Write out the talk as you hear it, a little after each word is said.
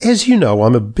As you know,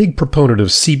 I'm a big proponent of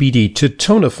CBD to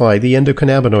tonify the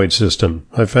endocannabinoid system.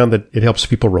 I've found that it helps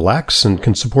people relax and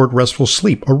can support restful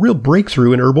sleep, a real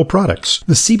breakthrough in herbal products.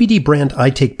 The CBD brand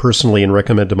I take personally and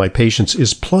recommend to my patients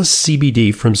is Plus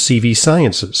CBD from CV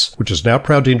Sciences, which is now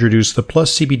proud to introduce the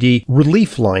Plus CBD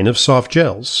Relief line of soft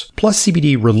gels. Plus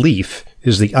CBD Relief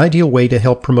is the ideal way to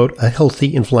help promote a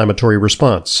healthy inflammatory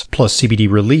response. Plus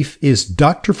CBD Relief is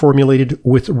doctor-formulated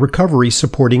with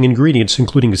recovery-supporting ingredients,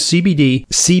 including CBD,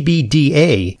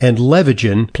 CBDA, and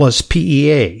Levagen plus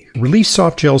PEA. Relief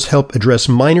soft gels help address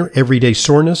minor everyday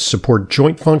soreness, support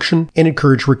joint function, and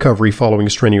encourage recovery following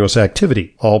strenuous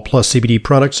activity. All Plus CBD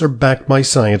products are backed by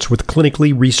science with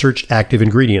clinically researched active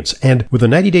ingredients, and with a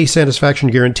 90-day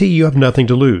satisfaction guarantee, you have nothing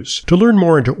to lose. To learn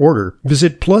more and to order,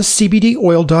 visit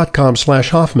pluscbdoil.com/Hoffman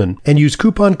and use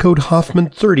coupon code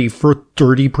Hoffman30 for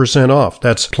 30% off.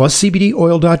 That's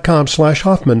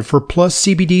pluscbdoil.com/Hoffman for Plus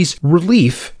CBD's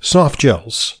Relief soft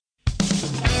gels.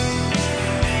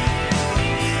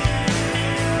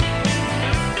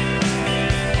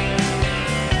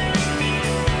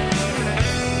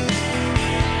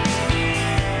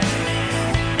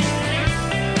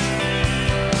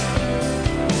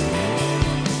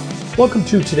 Welcome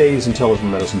to today's Intelligent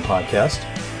Medicine Podcast.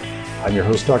 I'm your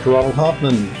host, Dr. Ronald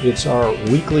Hoffman. It's our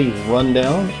weekly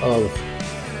rundown of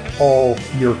all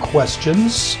your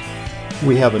questions.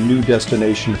 We have a new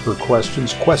destination for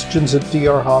questions,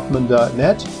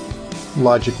 questions@drhoffman.net,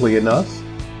 logically enough.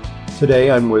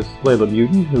 Today I'm with Leyla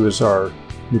Mutin, who is our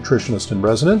nutritionist in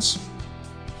residence,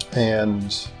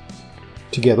 and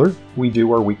together we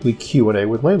do our weekly Q&A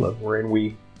with Leyla, wherein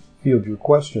we field your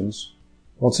questions.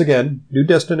 Once again, new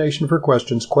destination for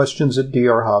questions,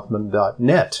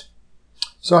 questions@drhoffman.net.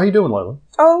 So how you doing, Leyla?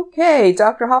 Okay,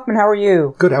 Dr. Hoffman, how are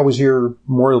you? Good. How was your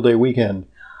Memorial Day weekend?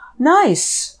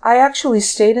 Nice. I actually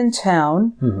stayed in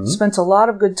town, spent a lot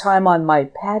of good time on my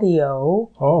patio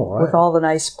with all the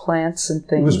nice plants and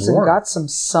things, and got some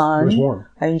sun. It was warm.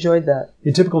 I enjoyed that.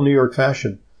 In typical New York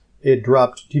fashion, it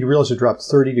dropped. Do you realize it dropped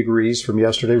 30 degrees from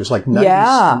yesterday? It was like 90.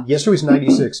 Yeah. Yesterday was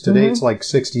 96. Today it's like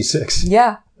 66.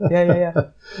 Yeah.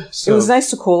 So, it was nice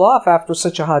to cool off after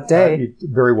such a hot day.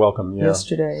 Very welcome, yeah.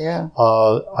 Yesterday, yeah.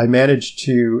 I managed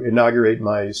to inaugurate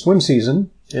my swim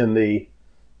season in the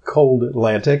cold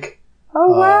Atlantic.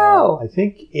 Oh, wow. I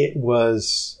think it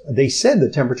was, they said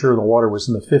the temperature in the water was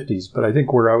in the 50s, but I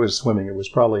think where I was swimming, it was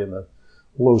probably in the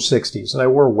low 60s. And I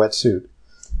wore a wetsuit.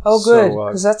 Oh, good,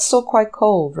 because that's still quite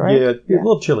cold, right? Yeah, a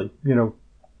little chilly. You know,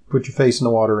 put your face in the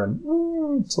water and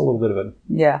it's a little bit of a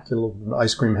little bit of an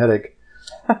ice cream headache.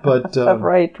 But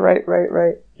right.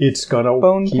 It's going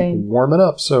to keep warming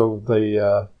up, so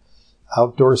the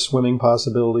outdoor swimming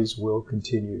possibilities will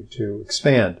continue to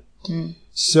expand.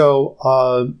 So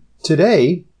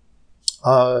today,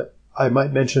 I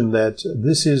might mention that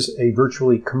this is a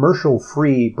virtually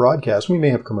commercial-free broadcast. We may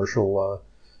have commercials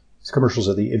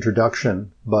at the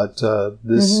introduction, but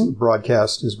this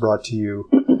broadcast is brought to you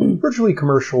virtually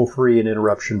commercial-free and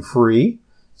interruption-free.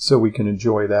 So we can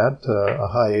enjoy that, a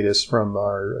hiatus from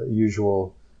our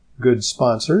usual good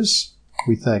sponsors.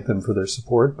 We thank them for their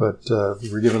support, but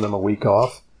we're giving them a week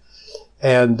off.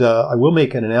 And I will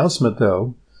make an announcement,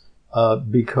 though,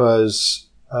 because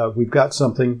we've got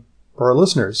something for our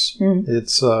listeners.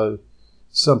 It's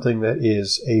something that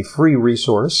is a free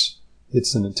resource.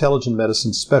 It's an Intelligent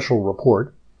Medicine special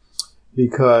report,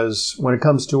 because when it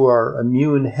comes to our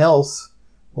immune health,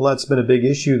 well, that's been a big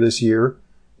issue this year.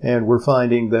 And we're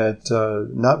finding that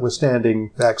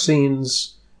notwithstanding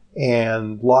vaccines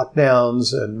and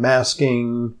lockdowns and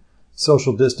masking,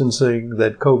 social distancing,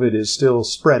 that COVID is still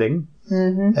spreading.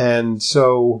 And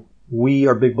so we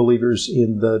are big believers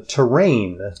in the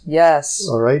terrain. Yes.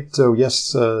 All right. So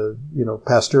yes,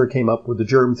 Pasteur came up with the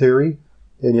germ theory.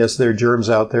 And yes, there are germs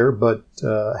out there, but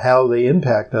how they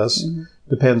impact us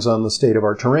depends on the state of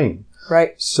our terrain.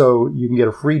 Right. So you can get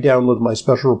a free download of my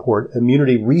special report,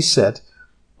 Immunity Reset,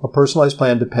 a personalized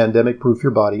plan to pandemic-proof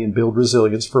your body and build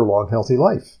resilience for a long, healthy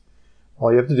life.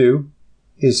 All you have to do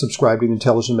is subscribe to the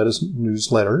Intelligent Medicine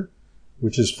newsletter,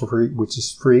 which is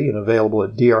free and available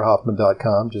at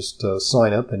drhoffman.com. Just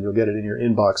sign up, and you'll get it in your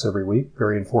inbox every week.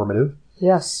 Very informative.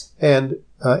 Yes. And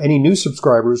any new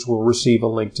subscribers will receive a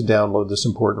link to download this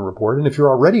important report. And if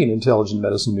you're already an Intelligent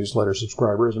Medicine newsletter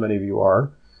subscriber, as many of you are,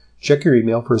 check your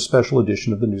email for a special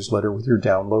edition of the newsletter with your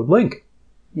download link.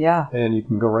 Yeah. And you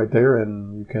can go right there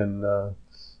and you can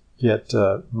get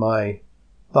my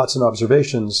thoughts and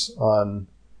observations on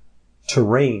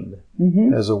terrain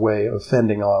as a way of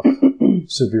fending off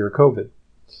severe COVID.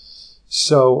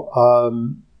 So,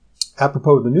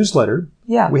 apropos of the newsletter,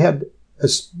 we had,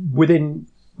 within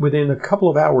within a couple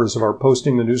of hours of our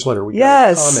posting the newsletter, we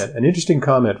got a comment, an interesting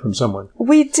comment from someone.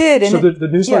 We did. So the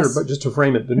newsletter, but just to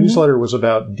frame it, the newsletter was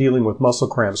about dealing with muscle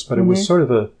cramps, but it was sort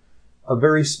of a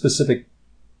very specific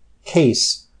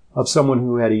case of someone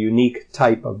who had a unique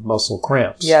type of muscle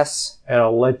cramps. Yes. And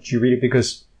I'll let you read it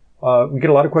because we get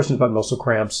a lot of questions about muscle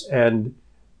cramps, and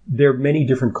there are many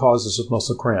different causes of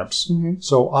muscle cramps. Mm-hmm.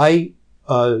 So I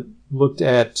looked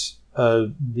at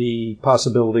the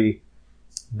possibility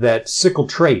that sickle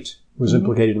trait was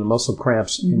implicated in muscle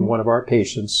cramps in one of our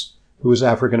patients who was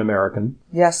African American.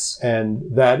 Yes. And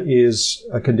that is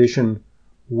a condition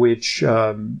which,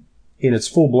 in its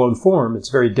full-blown form, it's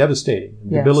very devastating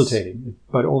and debilitating,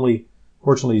 but only,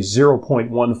 fortunately,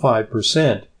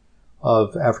 0.15%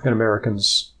 of African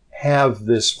Americans have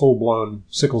this full-blown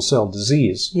sickle cell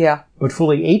disease. Yeah. But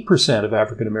fully 8% of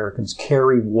African Americans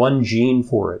carry one gene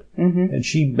for it. Mm-hmm. And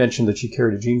she mentioned that she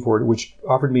carried a gene for it, which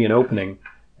offered me an opening.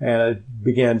 And I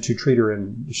began to treat her,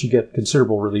 and she got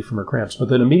considerable relief from her cramps. But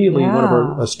then immediately one of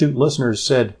our astute listeners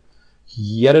said,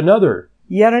 yet another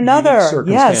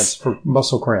circumstance for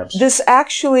muscle cramps. This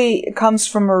actually comes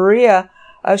from Maria.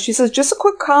 She says, just a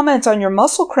quick comment on your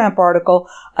muscle cramp article.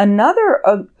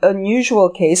 Another unusual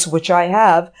case, which I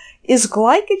have, is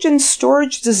glycogen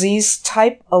storage disease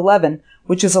type 11,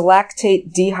 which is a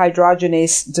lactate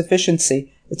dehydrogenase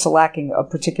deficiency. It's lacking a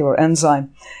particular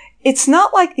enzyme. It's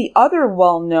not like the other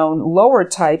well-known lower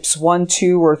types, 1,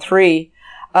 2, or 3,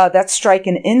 that strike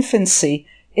in infancy.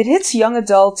 It hits young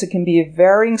adults. It can be of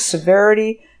varying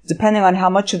severity depending on how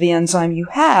much of the enzyme you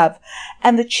have.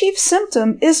 And the chief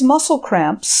symptom is muscle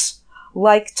cramps,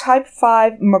 like type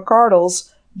 5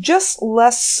 McArdle's, just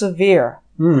less severe.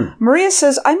 Maria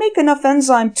says, I make enough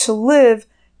enzyme to live,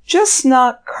 just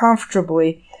not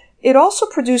comfortably. It also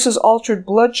produces altered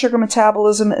blood sugar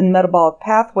metabolism and metabolic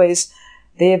pathways.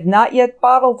 They have not yet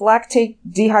bottled lactate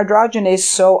dehydrogenase,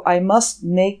 so I must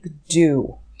make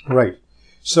do. Right.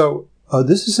 So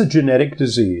this is a genetic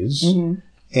disease,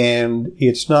 and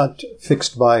it's not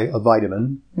fixed by a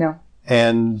vitamin. No.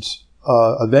 And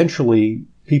eventually,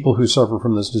 people who suffer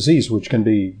from this disease, which can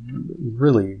be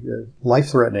really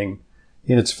life-threatening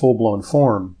in its full-blown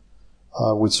form,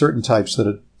 with certain types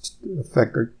that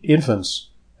affect infants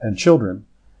and children,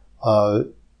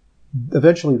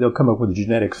 eventually they'll come up with a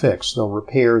genetic fix. They'll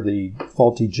repair the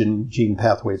faulty gene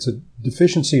pathway. It's a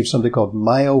deficiency of something called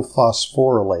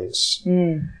myophosphorylase.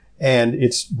 And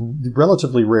it's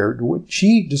relatively rare.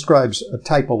 She describes a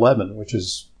type 11, which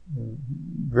is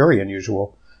very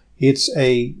unusual. It's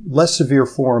a less severe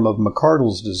form of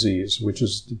McArdle's disease, which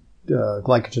is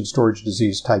glycogen storage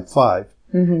disease type 5.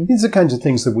 These are the kinds of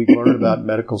things that we learn about in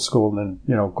medical school and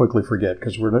then, quickly forget,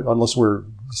 because unless we're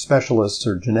specialists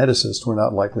or geneticists, we're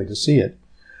not likely to see it.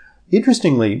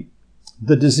 Interestingly,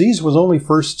 the disease was only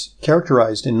first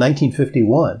characterized in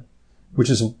 1951, which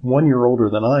is 1 year older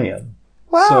than I am.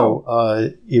 Wow. So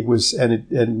it was,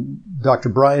 and Dr.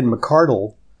 Brian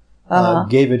McArdle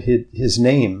gave it his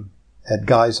name at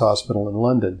Guy's Hospital in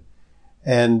London.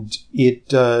 And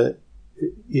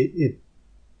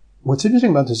what's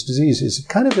interesting about this disease is it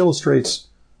kind of illustrates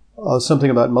something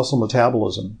about muscle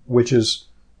metabolism, which is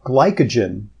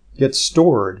glycogen gets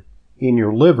stored in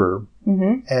your liver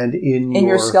and in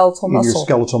your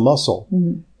skeletal muscle.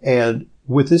 And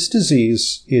with this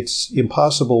disease, it's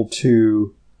impossible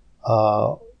to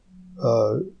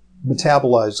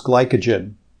metabolize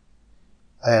glycogen.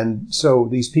 And so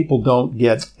these people don't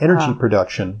get energy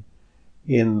production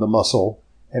in the muscle.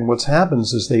 And what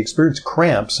happens is they experience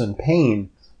cramps and pain,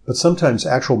 but sometimes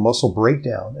actual muscle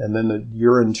breakdown. And then the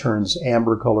urine turns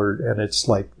amber colored, and it's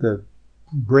like the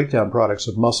breakdown products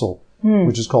of muscle,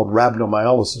 which is called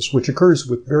rhabdomyolysis, which occurs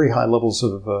with very high levels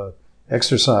of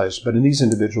exercise. But in these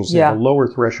individuals, they have a lower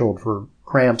threshold for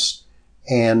cramps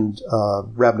and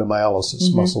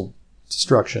rhabdomyolysis, muscle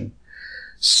destruction.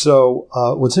 So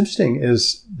what's interesting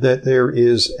is that there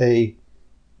is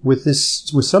with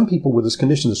some people with this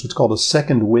condition, this is what's called a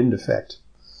second wind effect.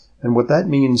 And what that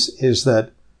means is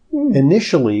that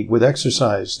initially with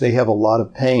exercise, they have a lot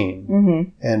of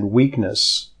pain and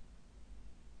weakness.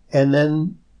 And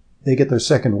then they get their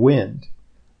second wind.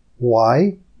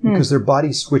 Why? Because their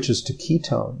body switches to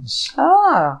ketones.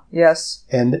 Ah, yes.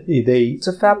 And it's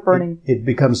a fat burning. It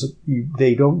becomes,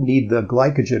 they don't need the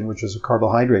glycogen, which is a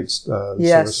carbohydrate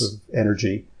source of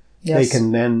energy. Yes. They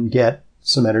can then get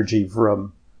some energy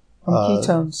from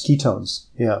ketones. Ketones,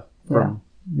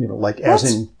 as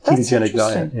in ketogenic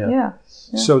diet. Yeah.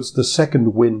 So it's the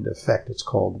second wind effect, it's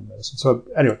called in medicine. So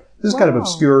anyway, this is kind of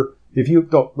obscure. If you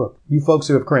don't, look, you folks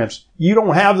who have cramps, you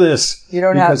don't have this. You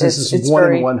don't have this. Because this is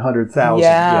 1 in 100,000.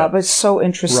 Yeah, but it's so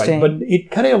interesting. Right, but it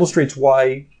kind of illustrates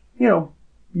why,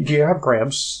 you have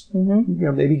cramps,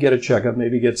 maybe get a checkup,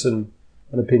 maybe get an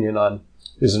opinion on,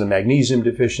 is it a magnesium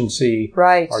deficiency?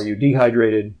 Right. Are you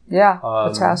dehydrated? Yeah,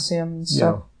 potassium and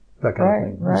stuff. That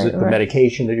kind of thing. Is it the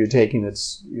medication that you're taking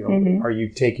that's, are you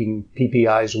taking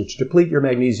PPIs which deplete your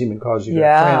magnesium and cause you to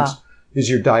have cramps? Is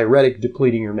your diuretic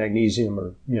depleting your magnesium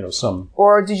or, some...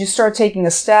 Or did you start taking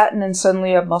a statin and suddenly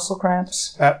you have muscle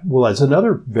cramps? Well, that's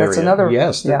another variant. That's another.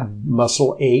 Yes.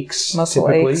 Muscle aches. Muscle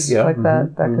typically. aches like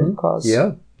that. That could cause.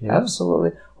 Yeah.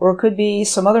 Absolutely. Or it could be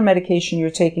some other medication you're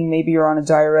taking. Maybe you're on a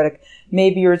diuretic.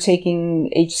 Maybe you're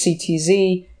taking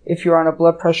HCTZ if you're on a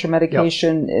blood pressure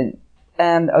medication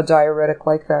and a diuretic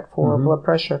like that for blood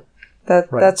pressure.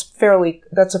 That's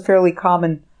a fairly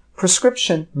common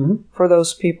prescription for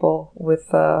those people with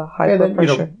high blood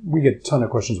pressure. We get a ton of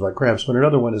questions about cramps, but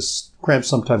another one is cramps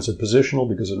sometimes are positional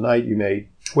because at night you may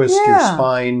twist your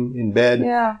spine in bed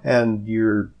and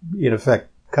you're, in effect,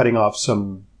 cutting off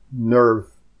some nerve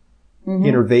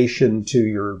innervation to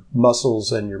your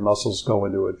muscles, and your muscles go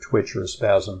into a twitch or a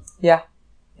spasm. Yeah.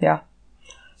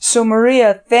 So,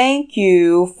 Maria, thank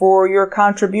you for your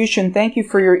contribution. Thank you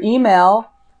for your email.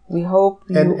 We hope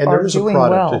you are doing well. And there's a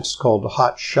product, it's called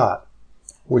Hot Shot,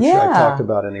 which I talked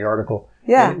about in the article.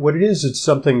 Yeah. And what it is, it's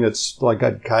something that's like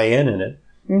got cayenne in it.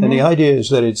 And the idea is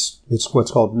that it's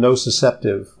what's called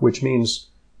nociceptive, which means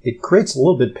it creates a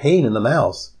little bit of pain in the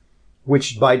mouth,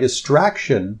 which by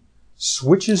distraction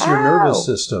switches your nervous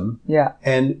system. Yeah.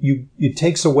 And it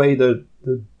takes away the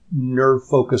nerve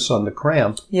focus on the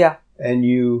cramp. Yeah. And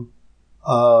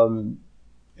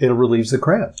it relieves the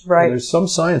cramp. Right. And there's some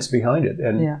science behind it.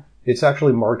 And it's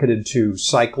actually marketed to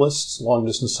cyclists.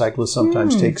 Long-distance cyclists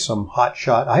sometimes take some Hot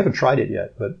Shot. I haven't tried it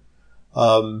yet, but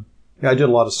I did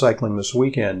a lot of cycling this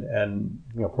weekend and,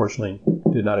 fortunately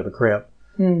did not have a cramp.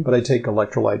 But I take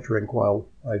electrolyte drink while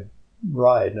I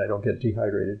ride and I don't get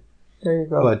dehydrated. There you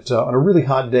go. But on a really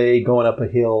hot day, going up a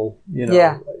hill,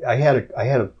 I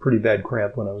had a pretty bad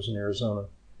cramp when I was in Arizona.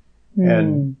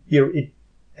 And,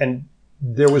 and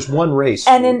there was one race.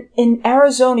 And in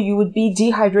Arizona, you would be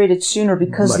dehydrated sooner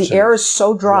because the air is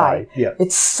so dry. Yeah.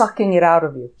 It's sucking it out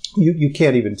of you. You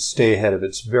can't even stay ahead of it.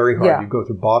 It's very hard. Yeah. You go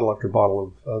through bottle after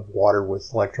bottle of water with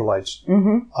electrolytes.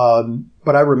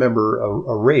 But I remember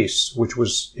a race,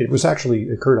 it was actually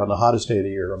occurred on the hottest day of the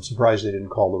year. I'm surprised they didn't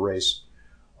call the race.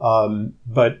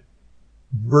 But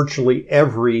virtually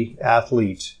every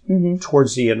athlete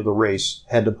towards the end of the race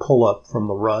had to pull up from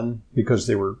the run because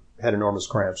they had enormous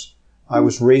cramps. I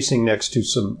was racing next to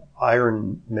some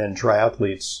Ironman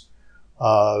triathletes,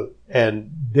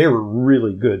 and they were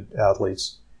really good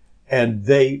athletes. And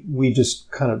we just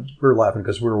were laughing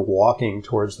because we were walking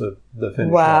towards the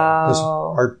finish line.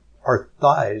 Because our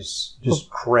thighs just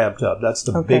cramped up. That's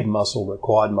the big muscle, the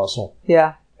quad muscle.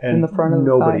 Yeah. And in the front of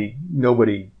the thigh.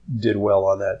 Nobody did well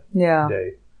on that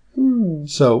day.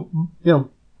 So,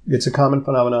 it's a common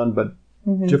phenomenon, but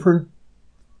different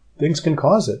things can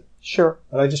cause it. Sure.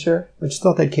 And I just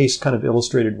thought that case kind of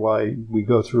illustrated why we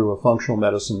go through a functional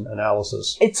medicine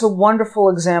analysis. It's a wonderful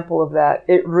example of that.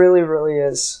 It really, really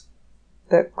is.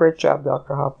 Great job,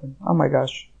 Dr. Hoffman. Oh my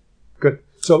gosh. Good.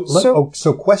 So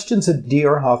questions at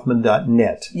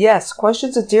drhoffman.net. Yes,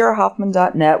 questions at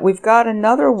drhoffman.net. We've got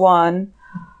another one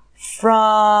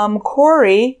from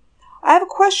Corey. I have a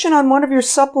question on one of your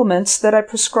supplements that I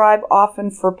prescribe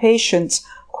often for patients.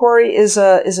 Corey is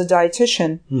a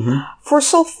dietitian. For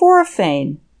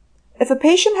sulforaphane, if a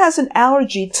patient has an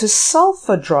allergy to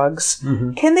sulfa drugs,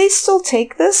 can they still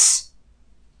take this?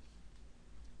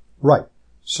 Right.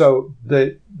 So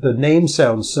the name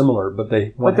sounds similar, but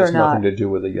one has nothing to do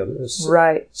with the other.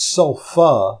 Right.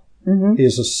 Sulfa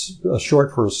is a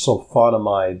short for a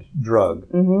sulfonamide drug,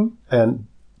 and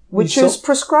which is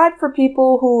prescribed for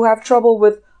people who have trouble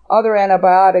with other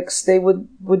antibiotics. They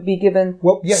would be given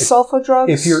sulfa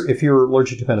drugs. If you're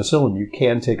allergic to penicillin, you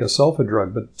can take a sulfa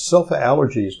drug, but sulfa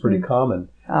allergy is pretty common,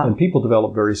 and people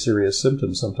develop very serious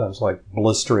symptoms, sometimes like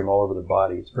blistering all over their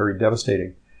body. It's very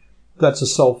devastating. That's a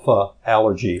sulfa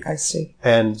allergy. I see.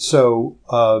 And so,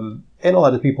 and a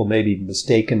lot of people may be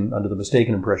under the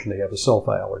mistaken impression they have a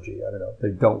sulfa allergy. I don't know.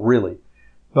 They don't really.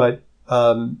 But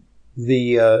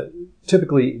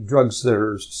typically drugs that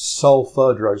are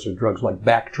sulfa drugs are drugs like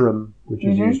Bactrim, which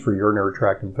is used for urinary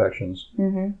tract infections,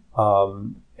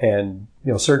 and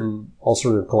certain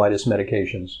ulcerative colitis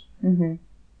medications.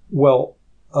 Well,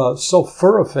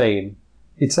 sulforaphane,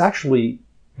 it's actually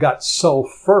got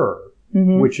sulfur,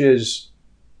 which is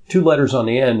 2 letters on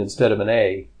the end instead of an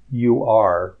A,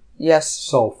 U-R. Yes.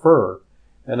 Sulfur.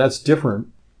 And that's different.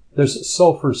 There's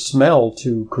sulfur smell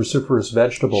to cruciferous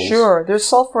vegetables. Sure, there's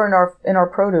sulfur in our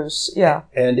produce, yeah.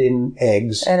 And in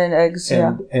eggs.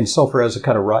 And sulfur has a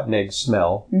kind of rotten egg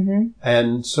smell. Mm-hmm.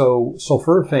 And so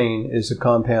sulforaphane is a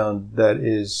compound that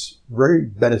is very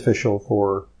beneficial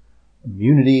for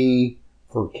immunity,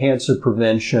 for cancer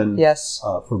prevention, yes,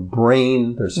 for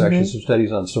brain. There's actually some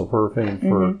studies on sulforaphane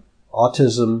for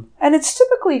autism. And it's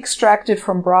typically extracted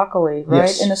from broccoli, right,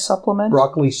 yes. in a supplement?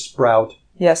 Broccoli sprout.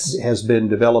 Yes. Has been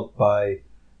developed by,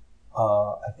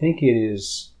 I think it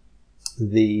is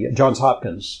the Johns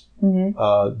Hopkins.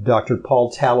 Mm-hmm. Dr.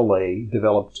 Paul Talalay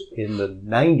developed in the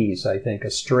 90s, I think, a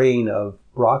strain of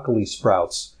broccoli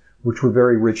sprouts, which were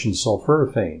very rich in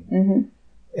sulforaphane. Mm-hmm.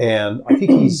 And I think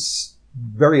he's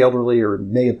very elderly or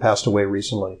may have passed away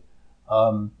recently.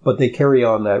 But they carry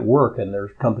on that work, and there are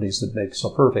companies that make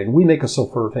sulforaphane. We make a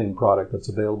sulforaphane product that's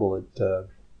available at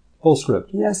Fullscript.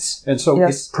 Yes. And so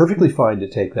it's perfectly fine to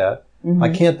take that. Mm-hmm. I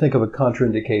can't think of a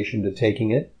contraindication to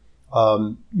taking it.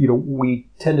 We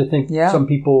tend to think some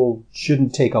people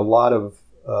shouldn't take a lot of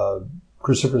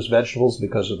cruciferous vegetables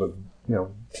because of a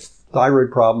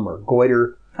thyroid problem or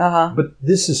goiter. Uh-huh. But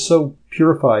this is so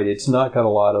purified, it's not got a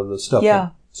lot of the stuff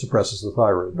that suppresses the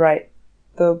thyroid. Right.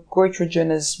 The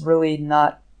goitrogen is really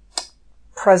not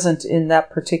present in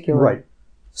that particular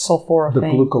sulforaphane. The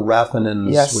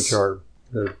glucoraphanins, which are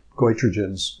the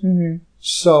goitrogens. Mm-hmm.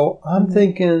 So I'm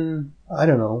thinking, I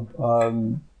don't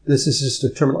know, this is just a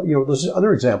terminal, there's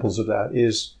other examples of that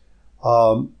is,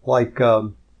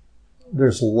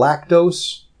 there's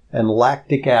lactose and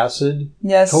lactic acid.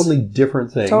 Yes. Totally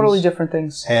different things. Totally different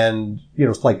things. And,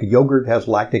 it's like yogurt has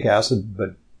lactic acid,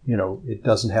 but, it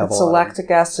doesn't have it's a lactic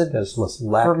acid. It has less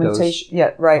lactose. Fermentation.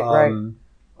 Yeah, right, right.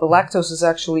 The lactose is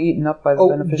actually eaten up by the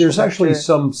beneficial there's bacteria. Actually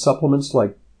some supplements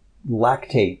like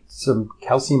lactate, some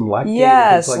calcium lactate.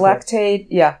 Yes, like lactate.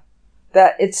 That. Yeah,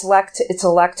 that it's a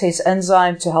lactase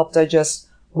enzyme to help digest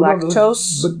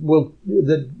lactose.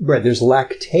 There's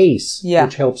lactase,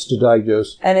 which helps to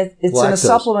digest. And it's lactose. In a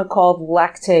supplement called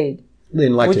Lactaid,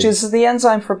 which is the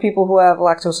enzyme for people who have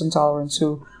lactose intolerance,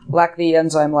 who lack the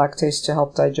enzyme lactase to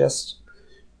help digest.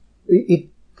 It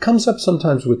comes up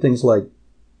sometimes with things like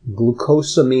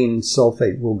glucosamine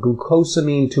sulfate. Will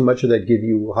glucosamine, too much of that, give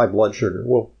you high blood sugar?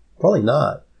 Well, probably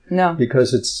not. No.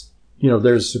 Because it's,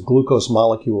 there's glucose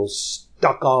molecules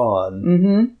stuck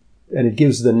on, and it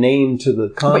gives the name to the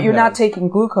compound. But you're not taking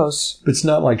glucose. It's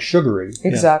not like sugary.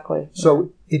 Exactly. Yeah.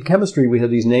 So in chemistry, we have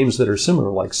these names that are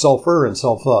similar, like sulfur and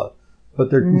sulfa, but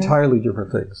they're entirely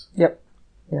different things. Yep.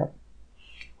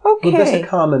 Okay. But that's a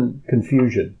common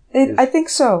confusion. I think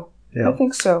so. Yeah. I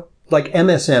think so. Like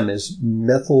MSM is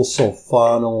methyl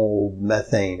sulfonyl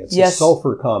methane. It's a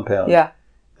sulfur compound. Yeah.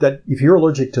 That if you're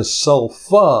allergic to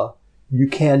sulfa, you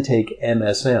can take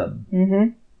MSM.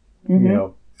 Mm-hmm.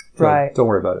 So right. Don't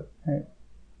worry about it. Right.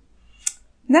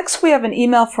 Next, we have an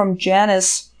email from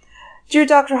Janice. Dear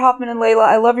Dr. Hoffman and Leyla,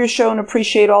 I love your show and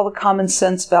appreciate all the common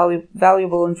sense,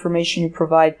 valuable information you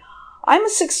provide. I'm a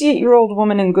 68-year-old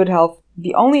woman in good health.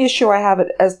 The only issue I have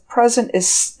at present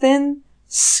is thin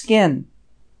skin.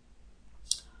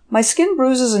 My skin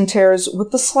bruises and tears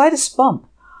with the slightest bump.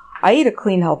 I eat a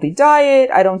clean, healthy diet.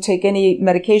 I don't take any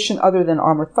medication other than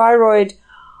Armour Thyroid.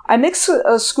 I mix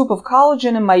a scoop of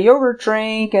collagen in my yogurt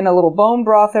drink and a little bone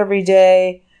broth every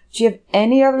day. Do you have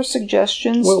any other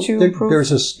suggestions to improve?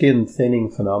 There's a skin thinning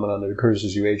phenomenon that occurs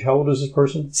as you age. How old is this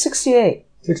person? 68.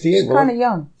 68. She's kind of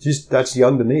young. That's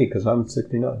young to me because I'm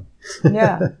 69.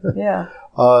 Yeah.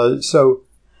 So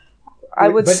I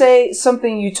would say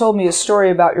something. You told me a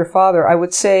story about your father. I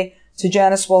would say to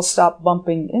Janice, well, stop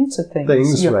bumping into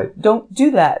things. Right. Don't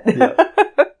do that. Yeah.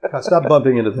 Stop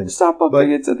bumping into things. Stop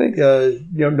bumping into things.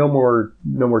 No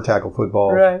more tackle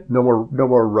football. Right. No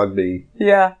more rugby.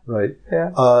 Yeah. Right. Yeah.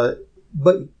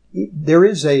 But there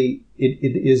is it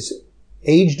is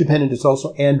age dependent. It's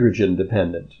also androgen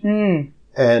dependent. Mm.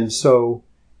 And so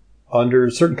under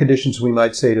certain conditions, we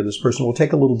might say to this person, well,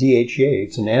 take a little DHEA.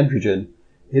 It's an androgen.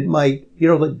 It might,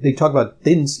 they talk about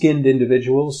thin-skinned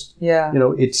individuals. Yeah.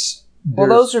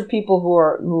 Those are people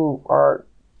who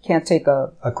can't take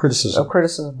a criticism. A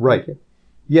criticism. Right.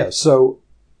 Yeah. So,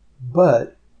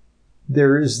 but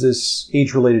there is this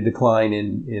age-related decline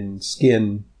in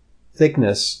skin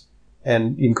thickness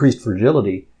and increased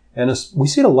fragility. And we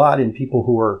see it a lot in people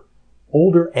who are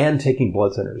older and taking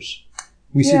blood thinners.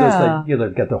 We see those,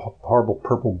 they've got the horrible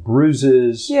purple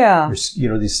bruises. Yeah.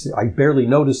 These, I barely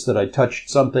noticed that I touched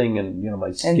something and,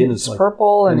 my skin is like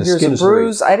purple and here's a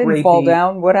bruise. I didn't fall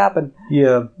down. What happened?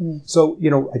 Yeah. So,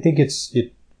 I think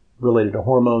related to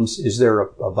hormones. Is there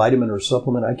a vitamin or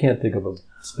supplement? I can't think of a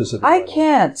specific I vitamin.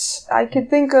 can't. I could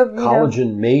think of,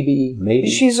 collagen, maybe.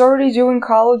 She's already doing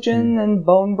collagen and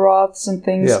bone broths and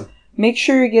things. Yeah. Make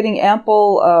sure you're getting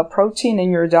ample protein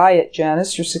in your diet,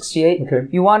 Janice. You're 68. Okay.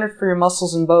 You want it for your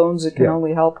muscles and bones. It can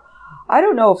only help. I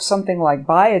don't know if something like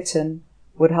biotin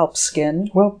would help skin.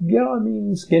 Well, yeah, I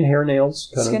mean, skin, hair,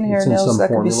 nails. Skin, hair, nails, that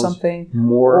could be something.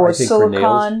 More, or I think, silicone,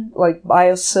 for nails. like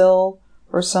BioSil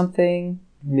or something.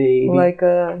 Maybe. Like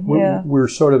We're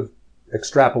sort of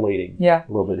extrapolating a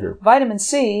little bit here. Vitamin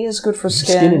C is good for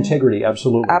skin. Skin integrity,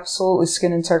 absolutely. Absolutely,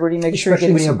 skin integrity. Make sure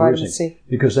Especially you're when getting you some have vitamin bruising, C.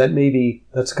 because that's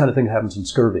the kind of thing that happens in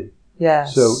scurvy.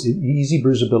 Yes. So easy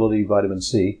bruisability, vitamin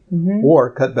C, or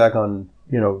cut back on,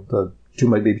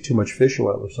 maybe too much fish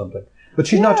oil or something. But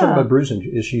she's not talking about bruising,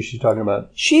 is she? She's talking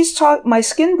about... My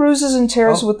skin bruises and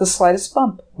tears with the slightest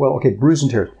bump. Well, okay, bruise and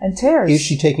tears. And tears. Is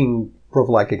she taking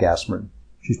prophylactic aspirin?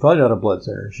 She's probably not a blood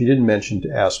thinner. She didn't mention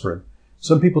aspirin.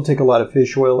 Some people take a lot of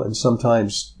fish oil, and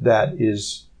sometimes that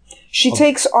is... She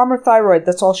takes Armour Thyroid.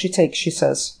 That's all she takes, she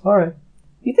says. All right.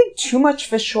 You think too much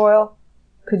fish oil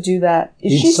could do that?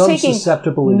 If she's some taking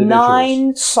susceptible individuals,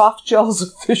 9 soft gels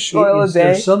of fish oil a day...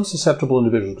 There's some susceptible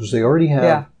individuals, because they already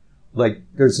have... Like,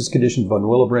 there's this condition, von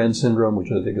Willebrand syndrome,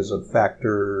 which I think is a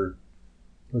factor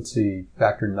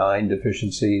 9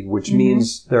 deficiency, which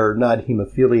means they're not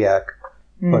hemophiliac,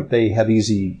 but they have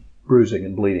easy bruising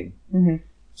and bleeding. Mm-hmm.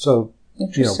 So,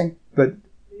 interesting. But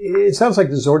it sounds like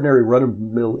this ordinary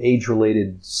run-of-the-mill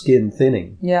age-related skin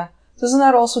thinning. Yeah. Doesn't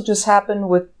that also just happen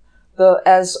with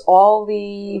as all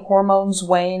the hormones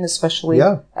wane, especially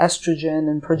estrogen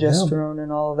and progesterone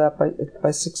and all of that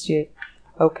by 68?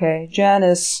 Okay.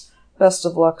 Janice, best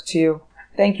of luck to you.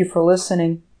 Thank you for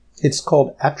listening. It's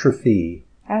called atrophy.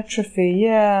 Atrophy,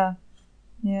 yeah.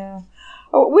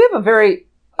 Oh, we have a very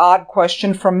odd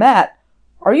question from Matt.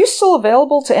 Are you still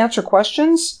available to answer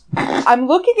questions? I'm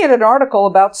looking at an article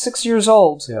about 6 years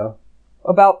old. Yeah.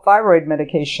 About thyroid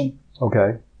medication.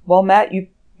 Okay. Well, Matt,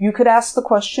 you could ask the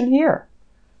question here.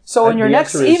 So in your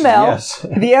next email, yes.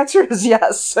 The answer is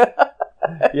yes.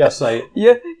 Yes,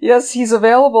 Yes, he's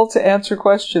available to answer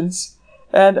questions,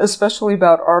 and especially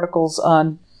about articles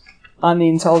on the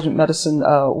Intelligent Medicine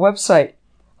website,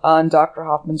 on Dr.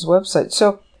 Hoffman's website.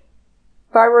 So,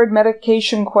 thyroid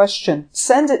medication question.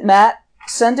 Send it, Matt.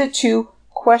 Send it to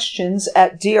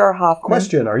questions@drhoffman.net.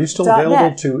 Question, are you still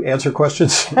available to answer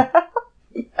questions?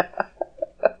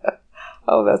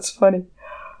 Oh, that's funny.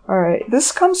 All right.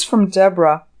 This comes from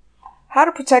Deborah. How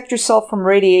to protect yourself from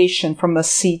radiation from a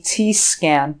CT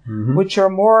scan, which are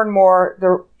more and more,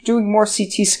 they're doing more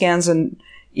CT scans and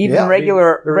even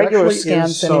regular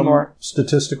scans anymore.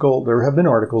 There have been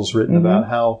articles written about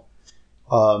how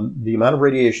the amount of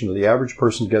radiation that the average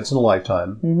person gets in a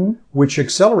lifetime, which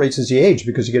accelerates as you age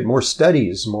because you get more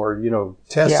studies, more,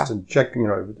 tests and check,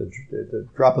 the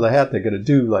drop of the hat, they're going to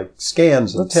do like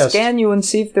scans and tests. Let's scan you and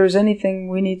see if there's anything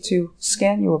we need to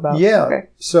scan you about. Yeah. Okay.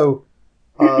 So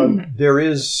there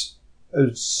is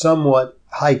a somewhat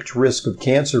hiked risk of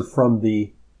cancer from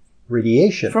the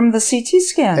radiation. From the CT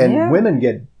scan, and women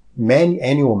get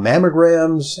annual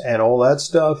mammograms and all that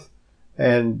stuff.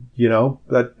 And,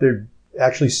 that they're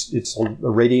actually, it's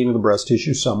irradiating the breast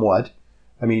tissue somewhat.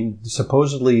 I mean,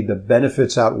 supposedly the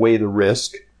benefits outweigh the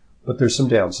risk, but there's some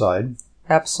downside.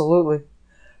 Absolutely.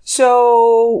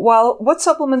 So, what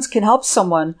supplements can help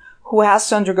someone who has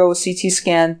to undergo a CT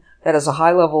scan that has a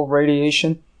high level of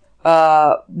radiation?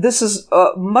 This is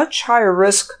a much higher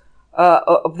risk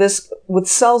of this, with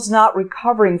cells not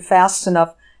recovering fast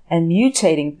enough and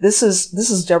mutating. This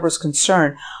is Deborah's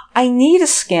concern. I need a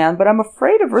scan, but I'm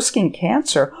afraid of risking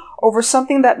cancer over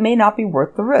something that may not be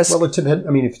worth the risk. Well, it depends. I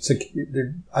mean,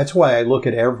 that's why I look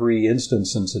at every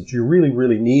instance and say, do you really,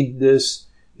 really need this?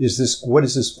 What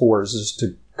is this for? Is this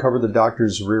to cover the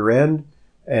doctor's rear end?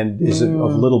 And is it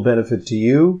of little benefit to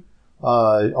you?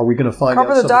 Are we going to find out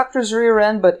cover the doctor's rear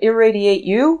end, but irradiate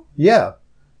you? Yeah.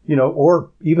 Or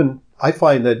even I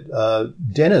find that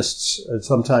dentists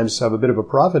sometimes have a bit of a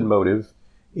profit motive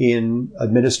in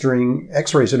administering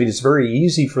x-rays. I mean, it's very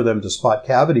easy for them to spot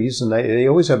cavities, and they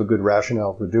always have a good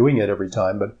rationale for doing it every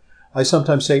time. But I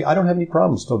sometimes say, I don't have any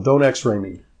problems, so don't x-ray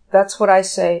me. That's what I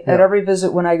say at every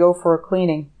visit when I go for a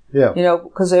cleaning. Yeah.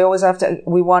 Because they always have to,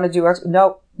 we want to do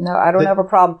No, I don't have a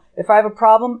problem. If I have a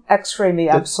problem, x-ray me,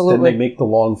 absolutely. Then they make the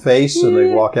long face and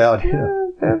they walk out.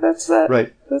 Yeah, that's that.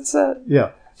 Right. That's that.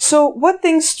 Yeah. So what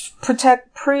things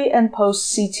protect pre and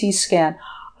post CT scan?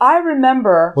 I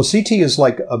remember... Well, CT is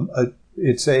like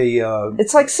it's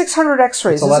like 600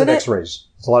 x-rays, It's a lot of x-rays.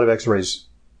 It's a lot of x-rays,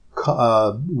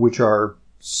 which are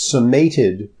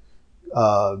summated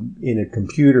in a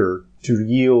computer to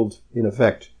yield, in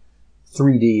effect,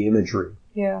 3D imagery,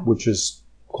 which is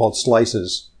called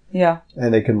slices. Yeah.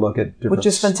 And they can look at different Which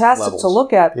is fantastic levels to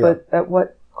look at, but at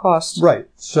what cost? Right.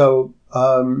 So,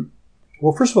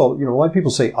 well, first of all, a lot of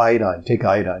people say iodine, take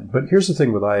iodine. But here's the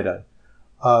thing with iodine.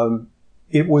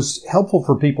 It was helpful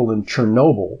for people in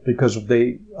Chernobyl because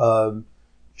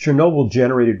Chernobyl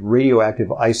generated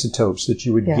radioactive isotopes that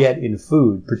you would get in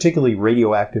food, particularly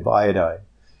radioactive iodine.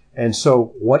 And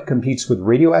so what competes with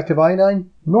radioactive iodine?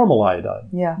 Normal iodine.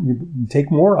 Yeah. You take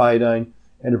more iodine,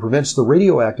 and it prevents the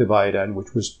radioactive iodine,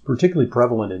 which was particularly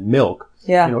prevalent in milk.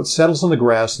 Yeah. It settles on the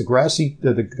grass. The cows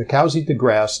eat the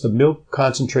grass. The milk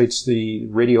concentrates the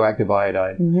radioactive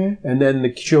iodine. And then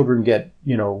the children get,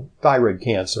 thyroid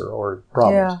cancer or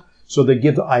problems. Yeah. So they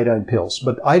give the iodine pills.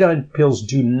 But iodine pills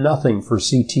do nothing for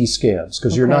CT scans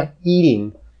because you're not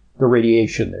eating the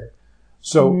radiation there.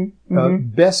 So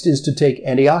best is to take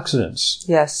antioxidants.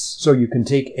 Yes. So you can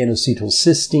take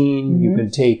N-acetylcysteine. You can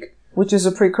take... Which is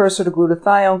a precursor to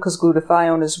glutathione because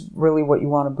glutathione is really what you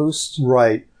want to boost.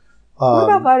 Right. What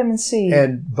about vitamin C?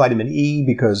 And vitamin E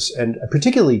and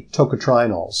particularly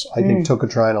tocotrienols. I think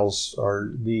tocotrienols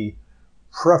are the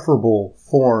preferable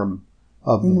form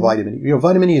of vitamin E.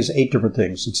 Vitamin E is 8 different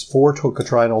things. It's 4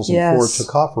 tocotrienols and 4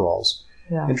 tocopherols.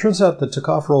 Yeah. And it turns out that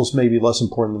tocopherols may be less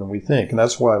important than we think. And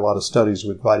that's why a lot of studies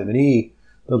with vitamin E,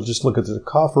 they'll just look at the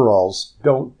tocopherols,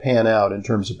 don't pan out in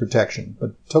terms of protection.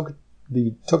 But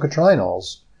the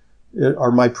tocotrienols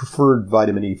are my preferred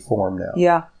vitamin E form now.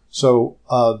 Yeah. So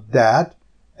that,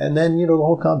 and then, the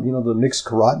whole the mixed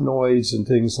carotenoids and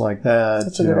things like that.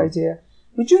 That's a good idea.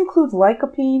 Would you include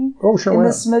lycopene in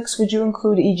this mix? Would you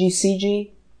include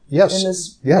EGCG in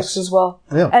this mix as well?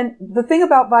 Yeah. And the thing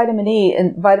about vitamin E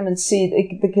and vitamin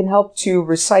C, they can help to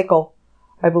recycle,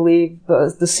 I believe.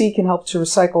 The C can help to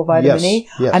recycle vitamin E.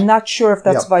 Yes. I'm not sure if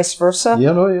that's vice versa.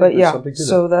 But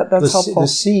so that's helpful. The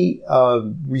C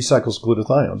recycles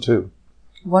glutathione too.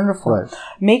 Wonderful. Right.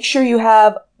 Make sure you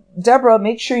have... Deborah,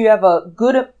 make sure you have a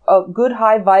good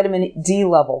high vitamin D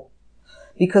level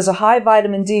because a high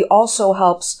vitamin D also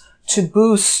helps to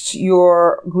boost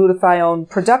your glutathione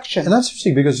production. And that's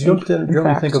interesting because you don't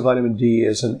generally think of vitamin D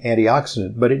as an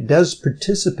antioxidant, but it does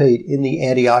participate in the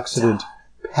antioxidant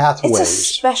pathways. It's a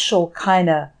special kind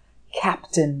of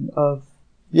captain of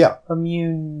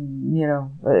immune,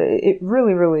 it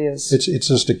really, really is. It's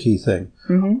just a key thing.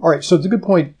 All right, so it's a good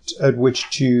point at which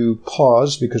to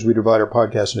pause because we divide our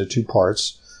podcast into 2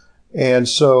 parts. And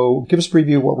so give us a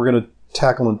preview of what we're going to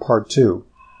tackle in part 2.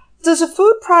 Does a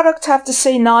food product have to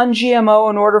say non-GMO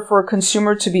in order for a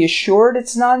consumer to be assured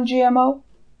it's non-GMO?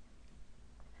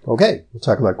 Okay, we'll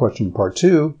tackle that question in part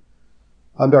 2.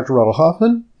 I'm Dr. Ronald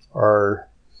Hoffman,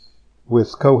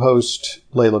 with co-host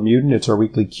Leyla Muden. It's our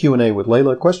weekly Q&A with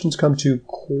Leyla. Questions come to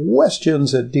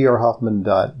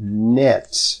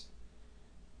questions@drhoffman.net.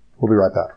 We'll be right back.